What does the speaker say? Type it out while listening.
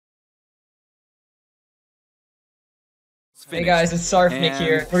Hey guys, it's Sarfnic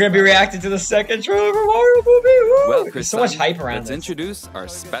here. We're gonna be well, reacting to the second trailer for Mario movie. Woo! Well, There's Chris, so much hype around let's this. introduce our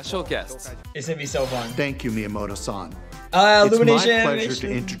special guests. It's gonna be so fun. Thank you, Miyamoto-san. Illumination It's my pleasure Animation.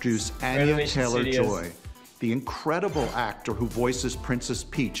 to introduce Anya Illumination Studios. Taylor-Joy, the incredible actor who voices Princess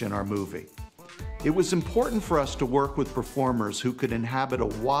Peach in our movie. It was important for us to work with performers who could inhabit a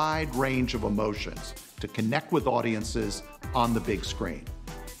wide range of emotions to connect with audiences on the big screen.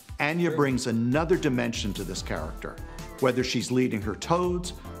 Anya brings another dimension to this character, whether she's leading her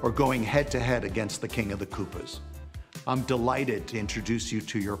toads or going head-to-head against the King of the Koopas. I'm delighted to introduce you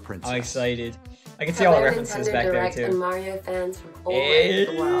to your princess. I'm excited. I can see all the references back there Direct too. and Mario fans from all over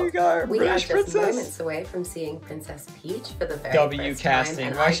the world. got our We are British just princess. moments away from seeing Princess Peach for the very W first casting. time,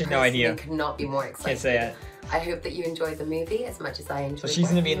 and Well, actually, no I idea. personally could not be more excited. Can't say it. I hope that you enjoyed the movie as much as I enjoyed. So she's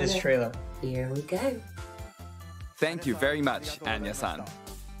gonna be in working this on it. trailer. Here we go. Thank you very much, Anya-san.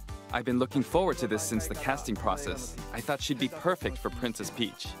 I've been looking forward to this since the casting process. I thought she'd be perfect for Princess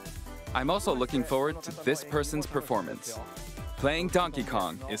Peach. I'm also looking forward to this person's performance. Playing Donkey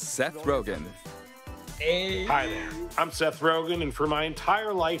Kong is Seth Rogen. Hey. Hi there, I'm Seth Rogen, and for my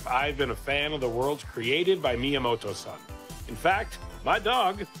entire life, I've been a fan of the worlds created by Miyamoto-san. In fact, my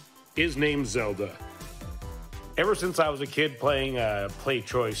dog is named Zelda. Ever since I was a kid playing Play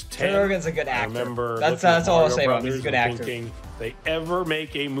Choice 10, Seth Rogen's a good actor. I remember That's looking at all I'll Mario say about him. He's a Brothers good and actor. thinking, they ever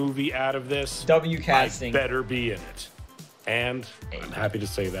make a movie out of this, W casting. I better be in it. And I'm happy to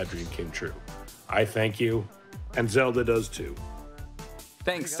say that dream came true. I thank you, and Zelda does too.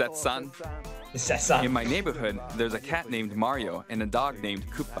 Thanks, Seth-san. It's that song. In my neighborhood, there's a cat named Mario and a dog named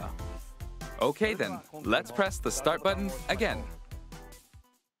Koopa. Okay then, let's press the start button again.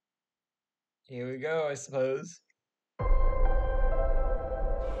 Here we go, I suppose. The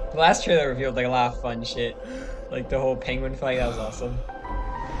last trailer revealed like a lot of fun shit. Like the whole penguin fight, that was awesome.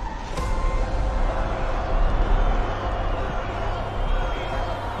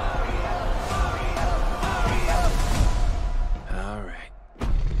 All right,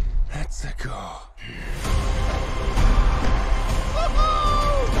 let's go.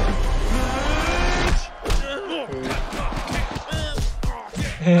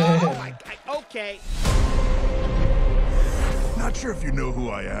 Okay. Not sure if you know who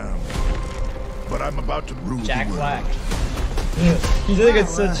I am, but I'm about to rule Jack the world. Black. He did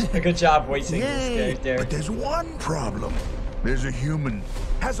such a good job voicing this Yay! character. But there's one problem. There's a human,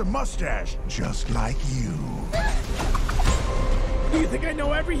 has a mustache, just like you. You think I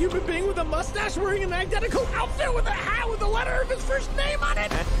know every human being with a mustache wearing an identical outfit with a hat with the letter of his first name on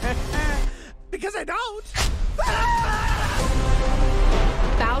it? Because I don't.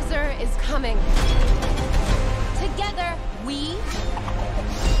 Bowser is coming. Together, we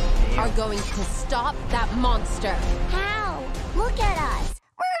are going to stop that monster. How? Look at us.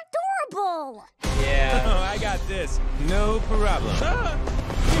 We're adorable. Yeah. Oh, I got this. No problem.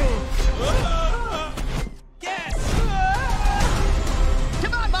 Yes!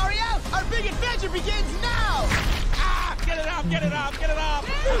 Come on, Mario! Our big adventure begins now! Ah! Get it off, get it off, get it off!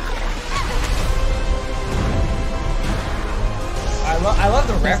 I love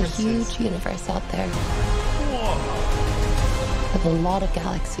the There's a references. huge universe out there with a lot of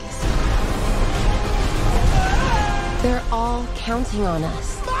galaxies. They're all counting on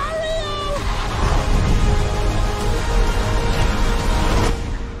us.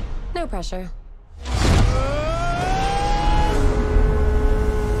 No pressure.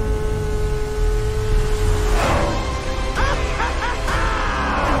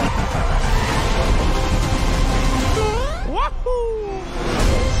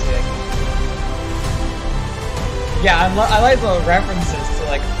 Yeah, I like the references to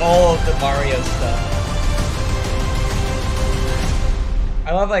like all of the Mario stuff.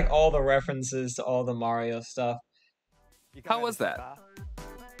 I love like all the references to all the Mario stuff. How was that?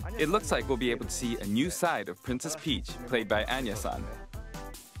 It looks like we'll be able to see a new side of Princess Peach, played by Anya-san.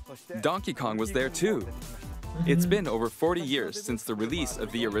 Donkey Kong was there too. It's been over 40 years since the release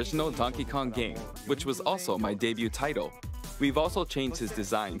of the original Donkey Kong game, which was also my debut title. We've also changed his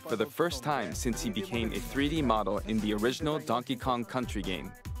design for the first time since he became a 3D model in the original Donkey Kong Country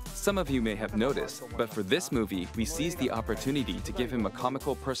game. Some of you may have noticed, but for this movie, we seized the opportunity to give him a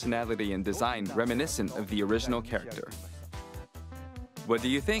comical personality and design reminiscent of the original character. What do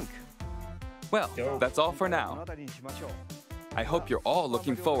you think? Well, that's all for now. I hope you're all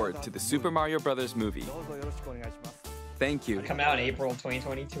looking forward to the Super Mario Bros. Movie. Thank you. Come out in April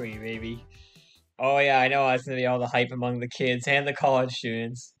 2023, baby. Oh yeah, I know it's gonna be all the hype among the kids and the college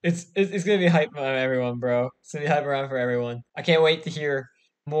students. It's gonna be hype among everyone, bro. It's gonna be hype around for everyone. I can't wait to hear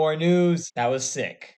more news. That was sick.